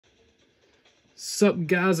Sup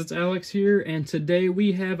guys, it's Alex here, and today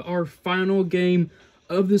we have our final game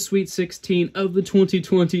of the Sweet 16 of the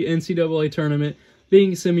 2020 NCAA tournament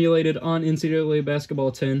being simulated on NCAA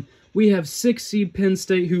Basketball 10. We have 6 seed Penn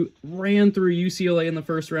State, who ran through UCLA in the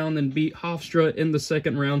first round and beat Hofstra in the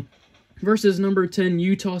second round, versus number 10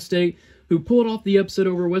 Utah State, who pulled off the upset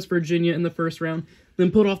over West Virginia in the first round, then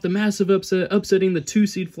pulled off the massive upset, upsetting the 2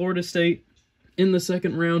 seed Florida State in the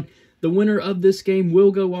second round. The winner of this game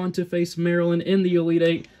will go on to face Maryland in the Elite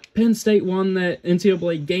Eight. Penn State won that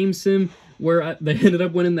NCAA game sim where they ended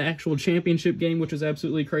up winning the actual championship game, which is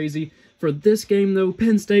absolutely crazy. For this game, though,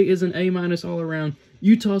 Penn State is an A- all around.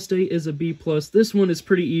 Utah State is a B+. This one is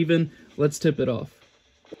pretty even. Let's tip it off.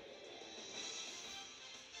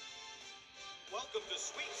 Welcome to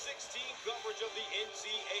Sweet 16 coverage of the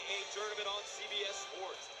NCAA tournament on CBS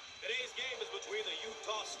Sports. Today's game is between the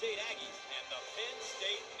Utah State Aggies and the Penn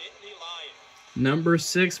State Nittany Lions. Number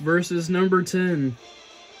 6 versus number 10.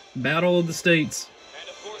 Battle of the States. And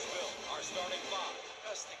of course, Bill, our starting five.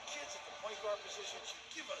 Yes, the kids at the point guard position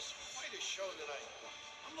should give us quite a show tonight.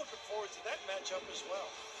 I'm looking forward to that matchup as well.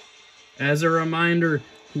 As a reminder,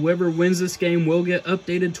 whoever wins this game will get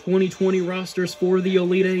updated 2020 rosters for the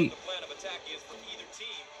Elite Eight. The plan of attack is for either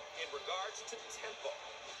team in regards to tempo.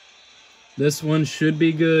 This one should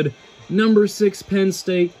be good. Number 6 Penn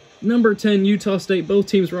State, number 10 Utah State, both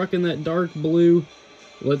teams rocking that dark blue.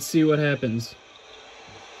 Let's see what happens.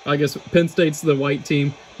 I guess Penn State's the white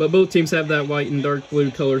team, but both teams have that white and dark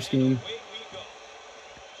blue color scheme.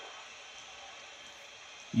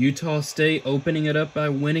 Utah State opening it up by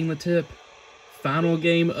winning the tip. Final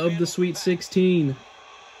game of the Sweet 16.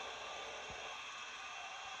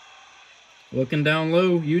 Looking down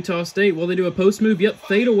low, Utah State, will they do a post move? Yep,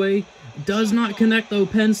 fadeaway. Does not connect though.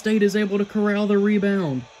 Penn State is able to corral the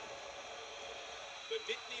rebound. The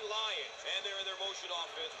Nittany Lions, and they're in their motion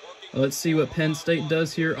offense, working. Let's see what Penn State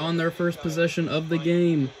does here on their first possession of the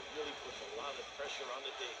game. Really puts a lot of pressure on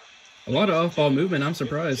the A D. lot of off-ball movement, I'm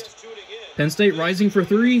surprised. Just tuning in. Penn State rising for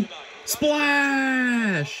 3.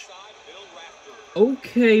 Splash!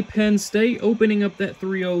 Okay, Penn State opening up that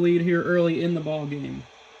 3-0 lead here early in the ball game.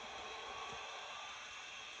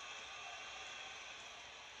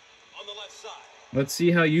 On the left side. Let's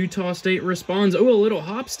see how Utah State responds. Oh, a little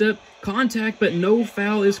hop step, contact, but no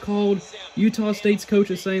foul is called. Utah State's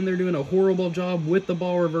coach is saying they're doing a horrible job with the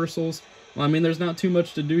ball reversals. Well, I mean, there's not too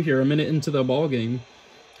much to do here a minute into the ball game.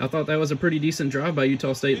 I thought that was a pretty decent drive by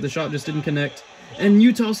Utah State. The shot just didn't connect. And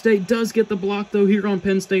Utah State does get the block, though, here on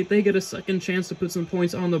Penn State. They get a second chance to put some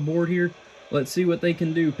points on the board here. Let's see what they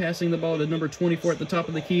can do. Passing the ball to number 24 at the top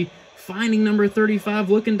of the key. Finding number 35,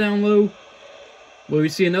 looking down low. Will we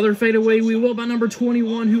see another fadeaway? We will by number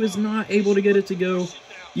 21, who is not able to get it to go.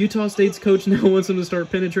 Utah State's coach now wants him to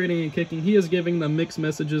start penetrating and kicking. He is giving them mixed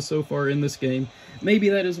messages so far in this game. Maybe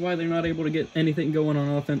that is why they're not able to get anything going on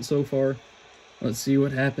offense so far. Let's see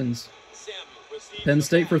what happens. Penn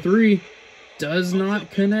State for 3. Does not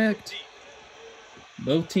connect.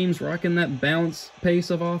 Both teams rocking that balanced pace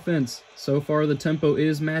of offense. So far, the tempo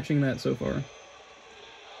is matching that so far. In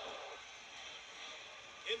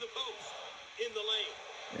the post, in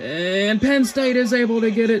the lane. And Penn State is able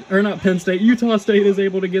to get it. Or not Penn State. Utah State is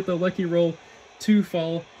able to get the lucky roll to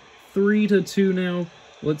fall. 3-2 now.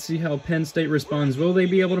 Let's see how Penn State responds. Will they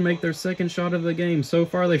be able to make their second shot of the game? So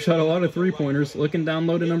far, they've shot a lot of three-pointers. Looking down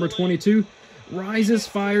low to number 22. Rises,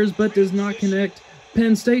 fires, but does not connect.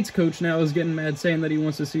 Penn State's coach now is getting mad, saying that he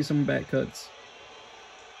wants to see some back cuts.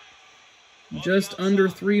 Just under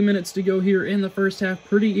 3 minutes to go here in the first half.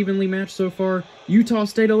 Pretty evenly matched so far. Utah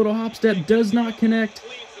State, a little hop step, does not connect.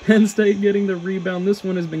 Penn State getting the rebound. This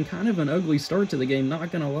one has been kind of an ugly start to the game,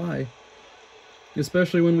 not gonna lie.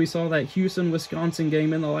 Especially when we saw that Houston-Wisconsin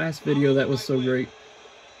game in the last video. That was so great.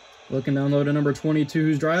 Looking down low to number 22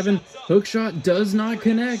 who's driving. Hook shot does not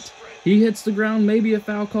connect. He hits the ground. Maybe a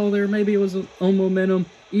foul call there. Maybe it was on momentum.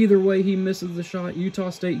 Either way, he misses the shot. Utah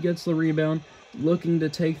State gets the rebound. Looking to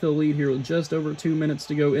take the lead here with just over 2 minutes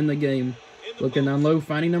to go in the game. Looking down low,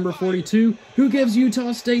 finding number 42, who gives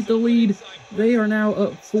Utah State the lead. They are now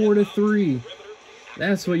up 4-3.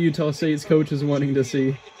 That's what Utah State's coach is wanting to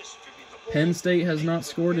see. Penn State has not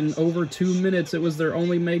scored in over 2 minutes. It was their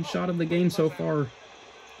only made shot of the game so far.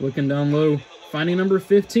 Looking down low, finding number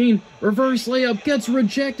 15. Reverse layup gets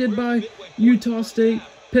rejected by Utah State.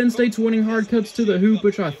 Penn State's winning hard cuts to the hoop,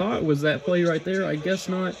 which I thought was that play right there. I guess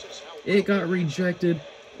not. It got rejected.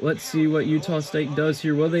 Let's see what Utah State does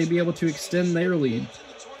here. Will they be able to extend their lead?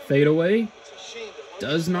 Fade away.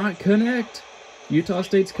 Does not connect. Utah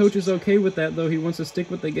State's coach is okay with that, though. He wants to stick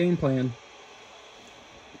with the game plan.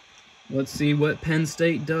 Let's see what Penn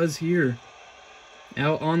State does here.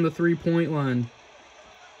 Out on the three-point line.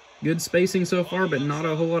 Good spacing so far, but not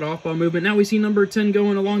a whole lot of off-ball movement. Now we see number 10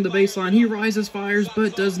 going along the baseline. He rises, fires,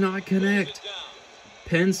 but does not connect.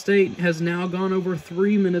 Penn State has now gone over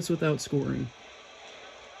 3 minutes without scoring.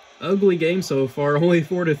 Ugly game so far, only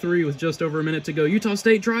 4-3 with just over a minute to go. Utah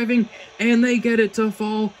State driving, and they get it to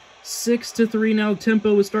fall. 6-3 now.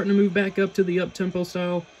 Tempo is starting to move back up to the up-tempo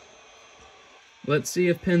style. Let's see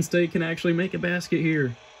if Penn State can actually make a basket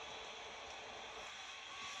here.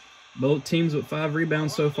 Both teams with 5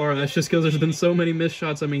 rebounds so far. That's just because there's been so many missed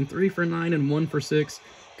shots. I mean, 3 for 9 and 1 for 6.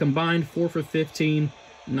 Combined 4 for 15.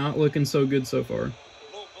 Not looking so good so far.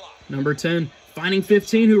 Number 10 finding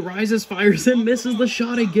 15, who rises, fires, and misses the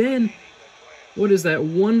shot again. What is that,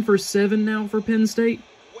 1 for 7 now for Penn State?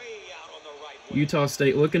 Utah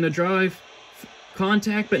State looking to drive.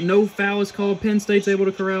 Contact, but no foul is called. Penn State's able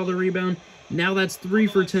to corral the rebound. Now that's 3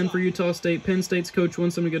 for 10 for Utah State. Penn State's coach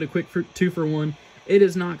wants them to get a quick 2 for 1. It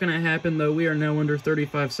is not going to happen, though. We are now under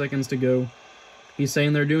 35 seconds to go. He's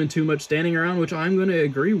saying they're doing too much standing around, which I'm going to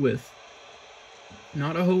agree with.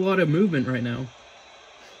 Not a whole lot of movement right now.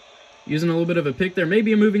 Using a little bit of a pick there.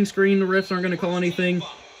 Maybe a moving screen. The refs aren't going to call anything.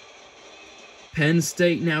 Penn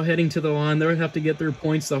State now heading to the line. They'll have to get their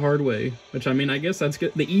points the hard way. Which, I mean, I guess that's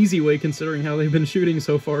good, the easy way considering how they've been shooting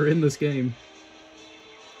so far in this game.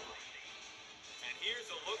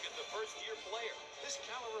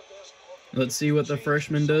 Let's see what the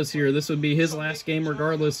freshman does here. This would be his last game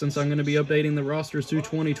regardless, since I'm going to be updating the rosters through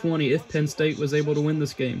 2020 if Penn State was able to win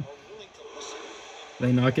this game.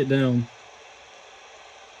 They knock it down.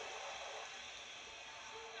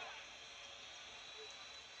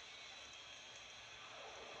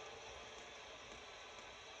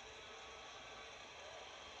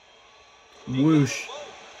 Whoosh.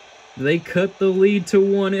 They cut the lead to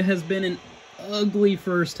 1. It has been an ugly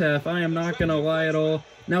first half. I am not going to lie at all.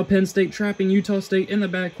 Now Penn State trapping Utah State in the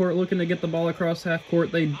backcourt, looking to get the ball across half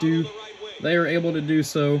court. They do. They are able to do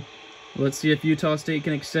so. Let's see if Utah State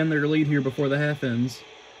can extend their lead here before the half ends.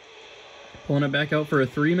 Pulling it back out for a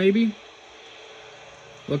 3, maybe.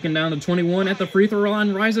 Looking down to 21 at the free throw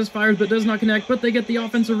line. Rises, fires, but does not connect. But they get the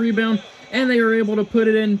offensive rebound, and they are able to put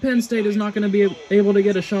it in. Penn State is not going to be able to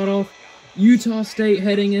get a shot off. Utah State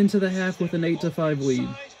heading into the half with an 8-5 lead.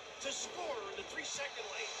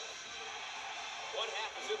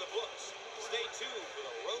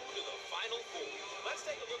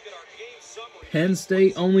 Penn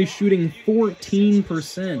State only shooting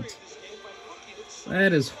 14%.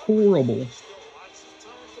 That is horrible.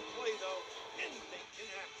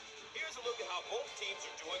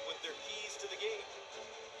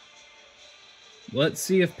 Let's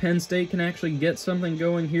see if Penn State can actually get something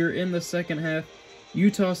going here in the second half.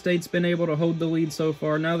 Utah State's been able to hold the lead so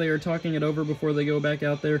far. Now they are talking it over before they go back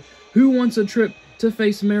out there. Who wants a trip to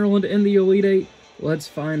face Maryland in the Elite Eight? Let's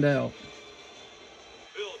find out.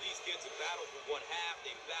 Bill, these kids have battled for one half.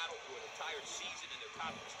 They've battled for an entire season in their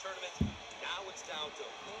conference tournaments. Now it's down to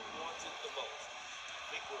who wants it the most.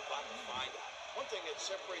 I think we're about to find out. One thing that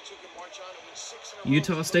separates who can march on and win 6 in a row.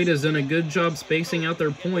 Utah State has done a good job spacing out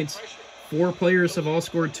their points. 4 players have all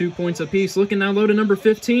scored 2 points apiece. Looking down low to number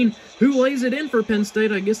 15, who lays it in for Penn State.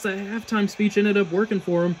 I guess the halftime speech ended up working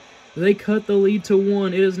for them. They cut the lead to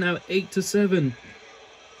 1. It is now 8-7.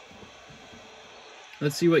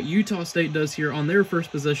 Let's see what Utah State does here on their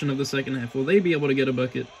first possession of the second half. Will they be able to get a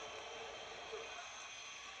bucket?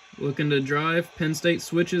 Looking to drive. Penn State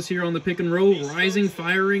switches here on the pick and roll. Rising,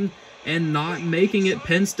 firing, and not making it.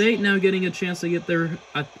 Penn State now getting a chance to get their...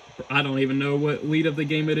 I don't even know what lead of the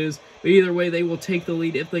game it is. But either way, they will take the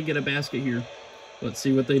lead if they get a basket here. Let's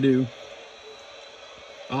see what they do.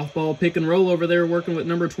 Off-ball pick and roll over there, working with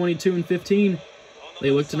number 22 and 15.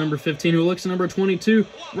 They look to number 15, who looks to number 22.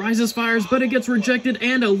 Rises, fires, but it gets rejected,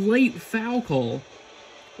 and a late foul call.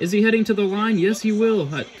 Is he heading to the line? Yes, he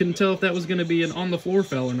will. I couldn't tell if that was going to be an on-the-floor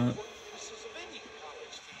foul or not.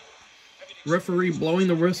 Referee blowing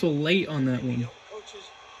the whistle late on that one.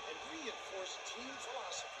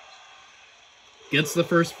 Gets the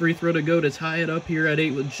first free throw to go to tie it up here at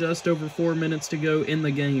 8 with just over 4 minutes to go in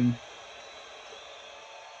the game.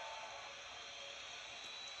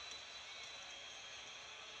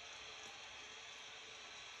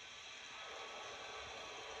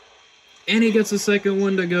 And he gets the second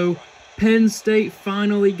one to go. Penn State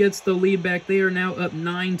finally gets the lead back. They are now up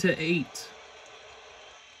 9-8.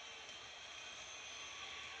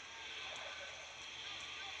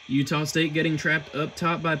 Utah State getting trapped up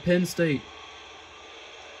top by Penn State.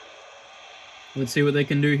 Let's see what they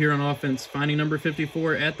can do here on offense. Finding number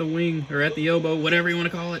 54 at the wing, or at the elbow, whatever you want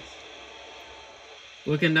to call it.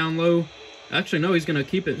 Looking down low. Actually, no, he's going to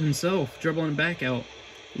keep it himself, dribbling back out.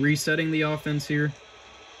 Resetting the offense here.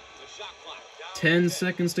 10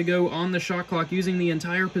 seconds to go on the shot clock, using the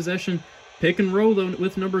entire possession. Pick and roll, though,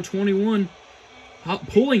 with number 21.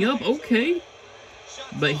 Pulling up, okay.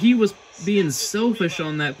 But he was being selfish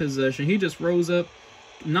on that possession. He just rose up.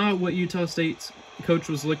 Not what Utah State's coach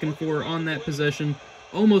was looking for on that possession.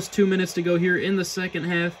 Almost 2 minutes to go here in the second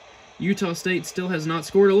half. Utah State still has not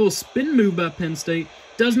scored. A little spin move by Penn State.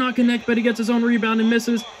 Does not connect, but he gets his own rebound and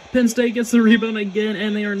misses. Penn State gets the rebound again,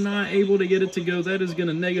 and they are not able to get it to go. That is going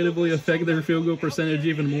to negatively affect their field goal percentage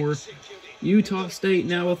even more. Utah State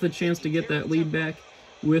now with a chance to get that lead back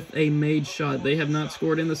with a made shot. They have not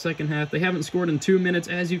scored in the second half. They haven't scored in 2 minutes,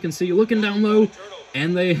 as you can see. Looking down low,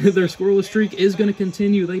 and their scoreless streak is going to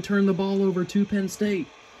continue. They turn the ball over to Penn State.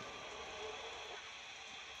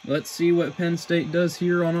 Let's see what Penn State does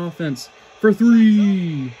here on offense. For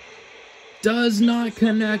three. Does not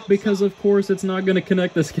connect because, of course, it's not going to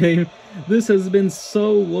connect this game. This has been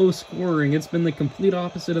so low scoring. It's been the complete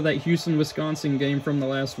opposite of that Houston-Wisconsin game from the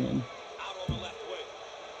last one.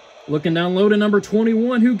 Looking down low to number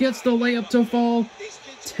 21, who gets the layup to fall.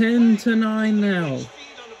 10-9 now.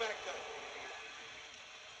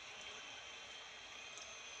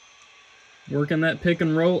 Working that pick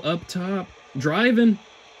and roll up top. Driving.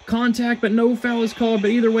 Contact, but no foul is called. But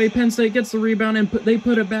either way, Penn State gets the rebound, and they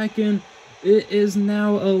put it back in. It is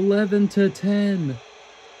now 11-10.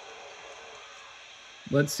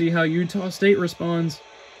 Let's see how Utah State responds.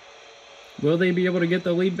 Will they be able to get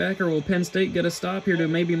the lead back, or will Penn State get a stop here to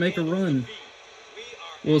maybe make a run?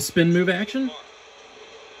 Will spin move action?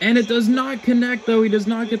 And it does not connect, though. He does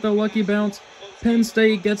not get the lucky bounce. Penn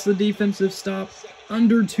State gets the defensive stop.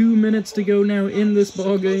 Under 2 minutes to go now in this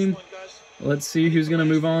ball game. Let's see who's going to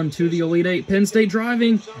move on to the Elite Eight. Penn State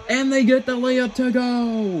driving, and they get the layup to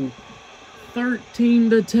go.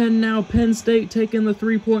 13-10 now. Penn State taking the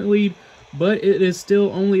three-point lead, but it is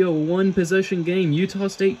still only a one-possession game. Utah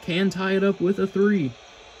State can tie it up with a three.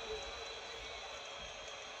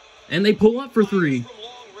 And they pull up for three.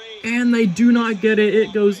 And they do not get it.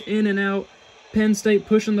 It goes in and out. Penn State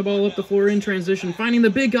pushing the ball up the floor in transition, finding the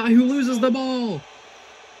big guy who loses the ball.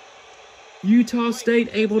 Utah State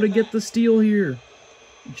able to get the steal here.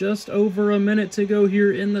 Just over a minute to go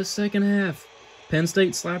here in the second half. Penn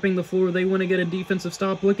State slapping the floor. They want to get a defensive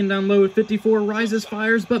stop. Looking down low at 54. Rises,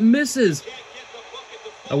 fires, but misses.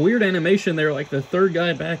 A weird animation there, like the third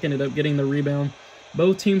guy back ended up getting the rebound.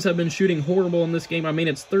 Both teams have been shooting horrible in this game. I mean,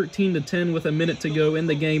 it's 13-10 with a minute to go in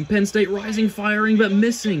the game. Penn State rising, firing, but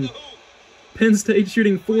missing. Penn State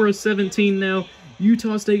shooting 4 of 17 now.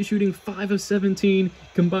 Utah State shooting 5 of 17,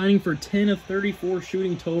 combining for 10 of 34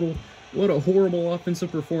 shooting total. What a horrible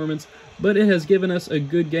offensive performance, but it has given us a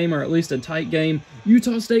good game, or at least a tight game.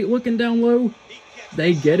 Utah State looking down low.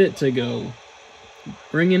 They get it to go.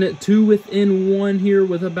 Bringing it to within one here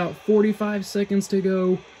with about 45 seconds to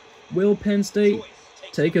go. Will Penn State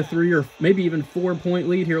take a 3 or maybe even 4-point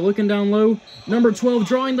lead here? Looking down low. Number 12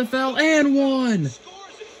 drawing the foul, and one.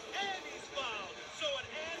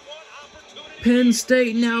 Penn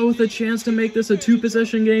State now with a chance to make this a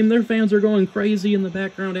two-possession game. Their fans are going crazy in the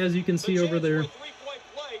background, as you can see over there.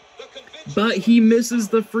 But he misses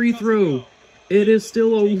the free throw. It is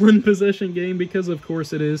still a one-possession game because, of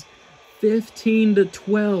course, it is.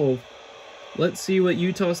 15-12. Let's see what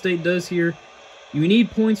Utah State does here. You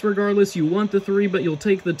need points regardless. You want the 3, but you'll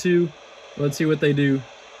take the 2. Let's see what they do.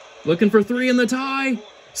 Looking for 3 in the tie.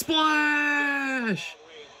 Splash!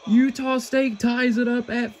 Utah State ties it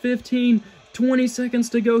up at 15. 20 seconds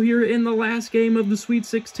to go here in the last game of the Sweet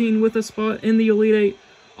 16 with a spot in the Elite Eight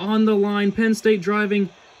on the line. Penn State driving.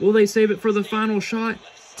 Will they save it for the final shot?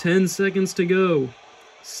 10 seconds to go.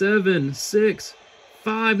 7, 6,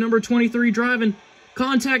 5. Number 23 driving.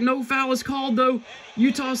 Contact, no foul is called, though.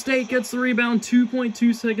 Utah State gets the rebound.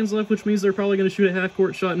 2.2 seconds left, which means they're probably going to shoot a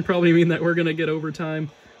half-court shot and probably mean that we're going to get overtime.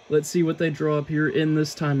 Let's see what they draw up here in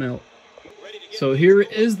this timeout. So here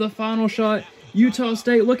is the final shot. Utah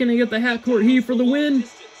State looking to get the half-court heave for the win.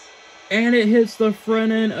 And it hits the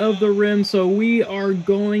front end of the rim, so we are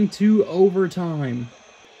going to overtime.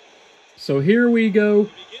 So here we go.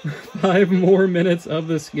 5 more minutes of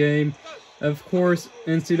this game. Of course,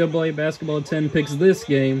 NCAA Basketball 10 picks this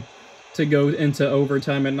game to go into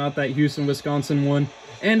overtime and not that Houston-Wisconsin one.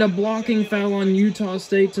 And a blocking foul on Utah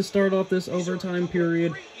State to start off this overtime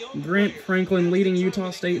period. Grant Franklin leading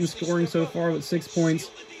Utah State in scoring so far with 6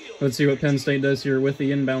 points. Let's see what Penn State does here with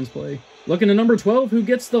the inbounds play. Looking to number 12, who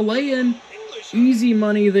gets the lay-in. Easy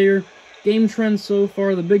money there. Game trend so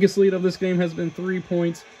far, the biggest lead of this game has been 3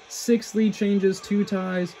 points. 6 lead changes, 2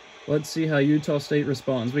 ties. Let's see how Utah State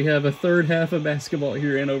responds. We have a third half of basketball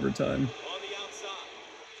here in overtime.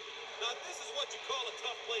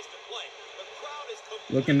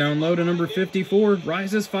 Looking down low to number 54.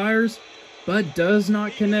 Rises, fires, but does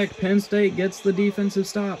not connect. Penn State gets the defensive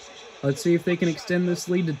stop. Let's see if they can extend this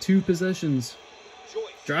lead to 2 possessions.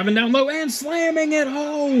 Driving down low and slamming it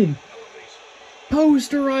home.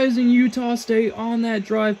 Posterizing Utah State on that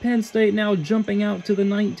drive. Penn State now jumping out to the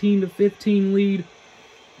 19-15 lead.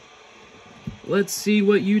 Let's see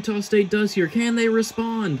what Utah State does here. Can they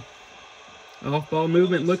respond? Off-ball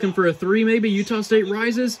movement, looking for a 3 maybe. Utah State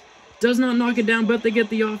rises. Does not knock it down, but they get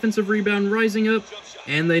the offensive rebound, rising up.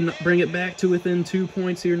 And they bring it back to within 2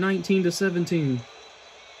 points here, 19-17.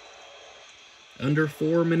 Under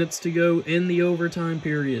 4 minutes to go in the overtime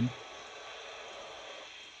period.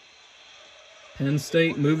 Penn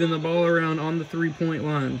State moving the ball around on the 3-point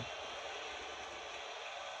line.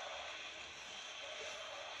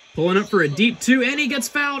 Pulling up for a deep 2, and he gets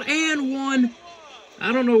fouled, and 1.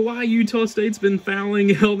 I don't know why Utah State's been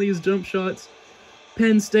fouling all these jump shots.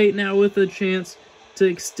 Penn State now with a chance to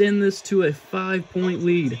extend this to a 5-point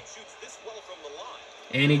lead.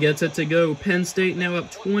 And he gets it to go. Penn State now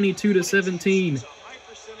up 22-17.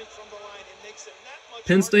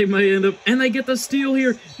 Penn State may end up, and they get the steal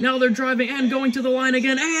here. Now they're driving and going to the line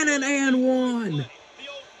again, and an and 1.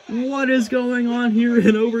 What is going on here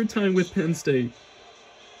in overtime with Penn State?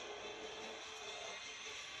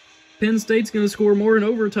 Penn State's going to score more in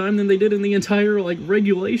overtime than they did in the entire,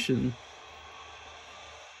 regulation.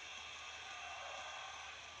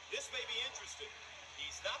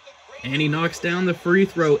 And he knocks down the free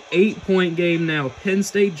throw. 8-point game now. Penn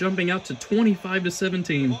State jumping out to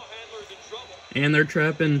 25-17. And they're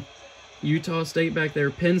trapping Utah State back there.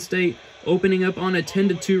 Penn State opening up on a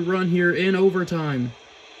 10-2 run here in overtime.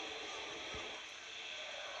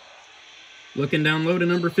 Looking down low to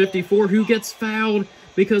number 54, who gets fouled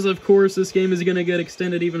because, of course, this game is going to get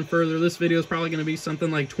extended even further. This video is probably going to be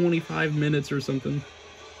something like 25 minutes or something.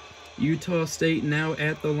 Utah State now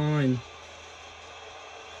at the line.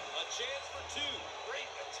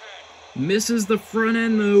 Misses the front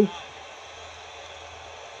end, though.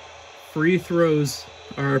 Free throws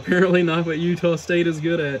are apparently not what Utah State is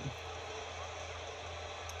good at.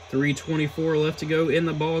 3:24 left to go in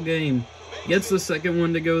the ball game. Gets the second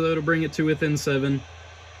one to go, though, to bring it to within 7.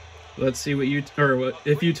 Let's see what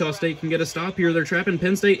if Utah State can get a stop here. They're trapping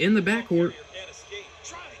Penn State in the backcourt.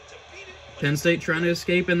 Penn State trying to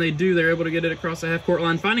escape, and they do. They're able to get it across the half-court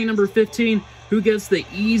line. Finding number 15, who gets the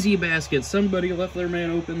easy basket. Somebody left their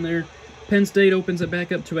man open there. Penn State opens it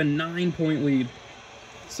back up to a 9-point lead.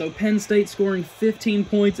 So Penn State scoring 15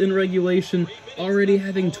 points in regulation, already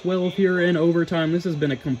having 12 here in overtime. This has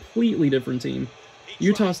been a completely different team.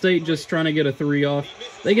 Utah State just trying to get a 3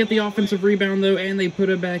 off. They get the offensive rebound, though, and they put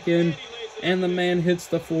it back in. And the man hits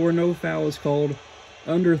the floor. No foul is called.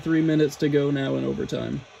 Under 3 minutes to go now in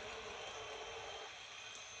overtime.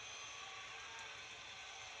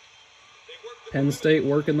 Penn State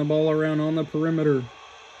working the ball around on the perimeter.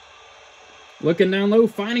 Looking down low,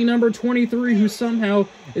 finding number 23, who somehow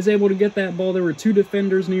is able to get that ball. There were 2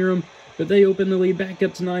 defenders near him, but they open the lead back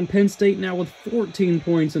up to 9. Penn State now with 14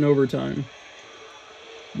 points in overtime.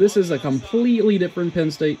 This is a completely different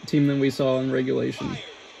Penn State team than we saw in regulation.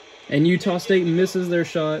 And Utah State misses their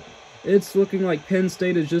shot. It's looking like Penn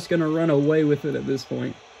State is just going to run away with it at this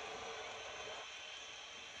point.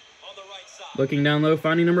 Looking down low,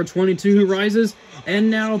 finding number 22, who rises,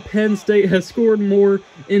 and now Penn State has scored more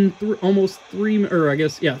in almost 3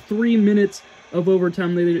 minutes of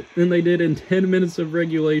overtime than they did in 10 minutes of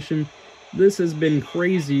regulation. This has been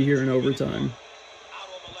crazy here in overtime.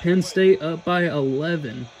 Penn State up by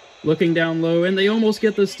 11. Looking down low, and they almost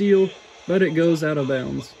get the steal, but it goes out of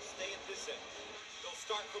bounds.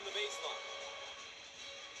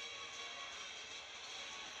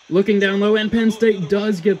 Looking down low, and Penn State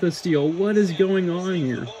does get the steal. What is going on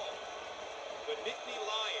here?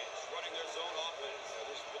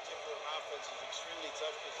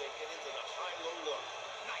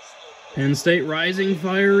 Penn State rising,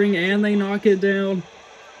 firing, and they knock it down,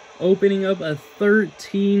 opening up a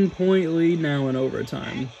 13-point lead now in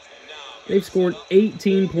overtime. They've scored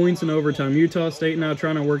 18 points in overtime. Utah State now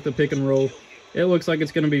trying to work the pick and roll. It looks like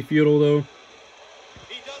it's going to be futile, though.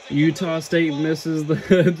 Utah State misses the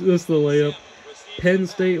layup. Penn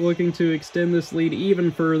State looking to extend this lead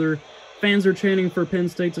even further. Fans are chanting for Penn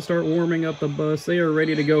State to start warming up the bus. They are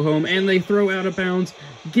ready to go home, and they throw out of bounds.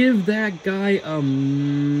 Give that guy a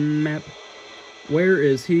map. Where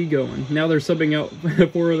is he going? Now they're subbing out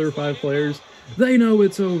 4 other 5 players. They know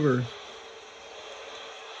it's over.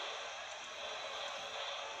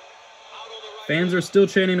 Fans are still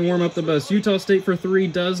chanting to warm up the bus. Utah State for 3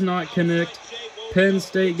 does not connect. Penn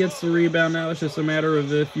State gets the rebound. Now it's just a matter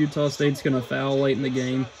of if Utah State's going to foul late in the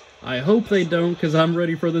game. I hope they don't, because I'm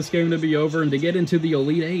ready for this game to be over and to get into the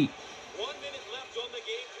Elite Eight. 1 minute left on the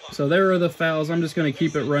game clock. So there are the fouls. I'm just going to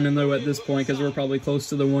keep it running, though, at this point, because we're probably close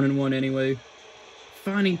to the 1-1 anyway.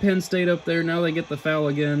 Finding Penn State up there. Now they get the foul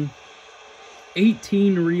again.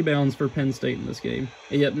 18 rebounds for Penn State in this game.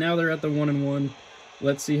 Yep, now they're at the 1-1.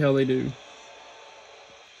 Let's see how they do.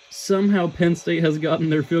 Somehow Penn State has gotten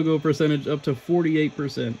their field goal percentage up to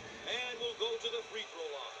 48%. And we'll go to the free throw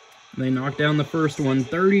line. They knocked down the first one,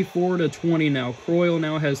 34-20 now. Croyle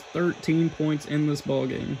now has 13 points in this ball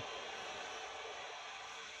game.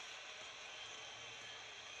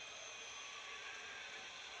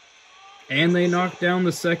 And they knocked down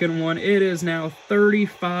the second one. It is now 35-20. You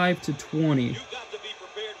got to be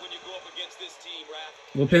prepared when you go up against this team,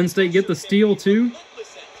 Raph. Will Penn State get the steal too?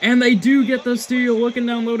 And they do get the steal. Looking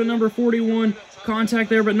down low to number 41. Contact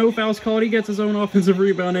there, but no fouls called. He gets his own offensive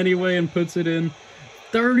rebound anyway and puts it in.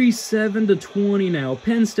 37-20 now.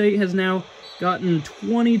 Penn State has now gotten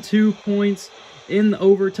 22 points in the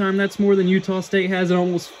overtime. That's more than Utah State has in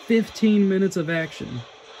almost 15 minutes of action.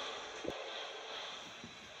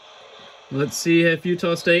 Let's see if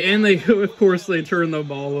Utah State, and they, of course, they turn the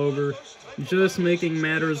ball over, just making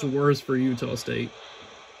matters worse for Utah State.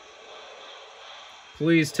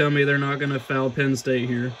 Please tell me they're not going to foul Penn State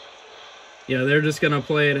here. Yeah, they're just going to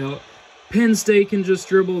play it out. Penn State can just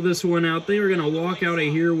dribble this one out. They are going to walk out of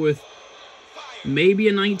here with maybe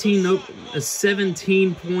a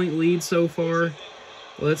 17-point lead so far.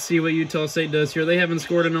 Let's see what Utah State does here. They haven't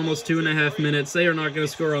scored in almost 2.5 minutes. They are not going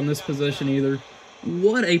to score on this possession either.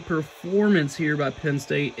 What a performance here by Penn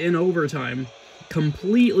State in overtime.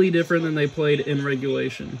 Completely different than they played in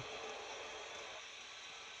regulation.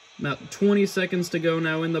 About 20 seconds to go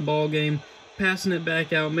now in the ball game. Passing it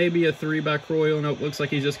back out. Maybe a three by Croyle. Nope, looks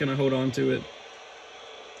like he's just going to hold on to it.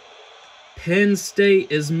 Penn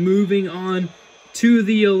State is moving on to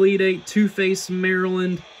the Elite Eight to face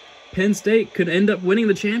Maryland. Penn State could end up winning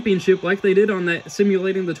the championship like they did on that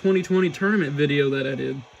simulating the 2020 tournament video that I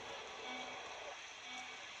did.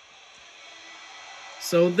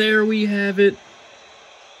 So there we have it.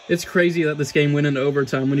 It's crazy that this game went into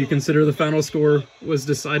overtime when you consider the final score was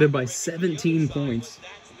decided by 17 points.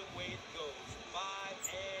 That's the way it goes. 5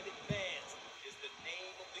 and advance is the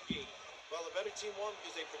name of the game. Well, the better team won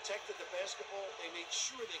because they protected the basketball. They made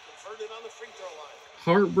sure they converted on the free throw line.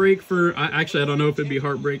 Heartbreak for, actually I don't know if it'd be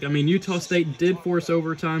heartbreak. I mean, Utah State did force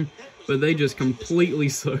overtime, but they just completely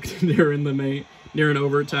sucked during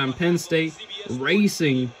overtime. Penn State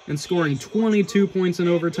racing and scoring 22 points in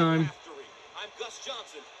overtime. I'm Gus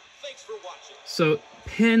Johnson. Thanks for watching. So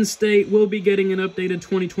Penn State will be getting an updated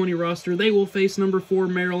 2020 roster. They will face number 4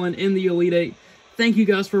 Maryland in the Elite Eight. Thank you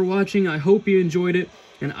guys for watching. I hope you enjoyed it,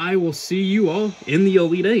 and I will see you all in the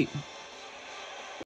Elite Eight.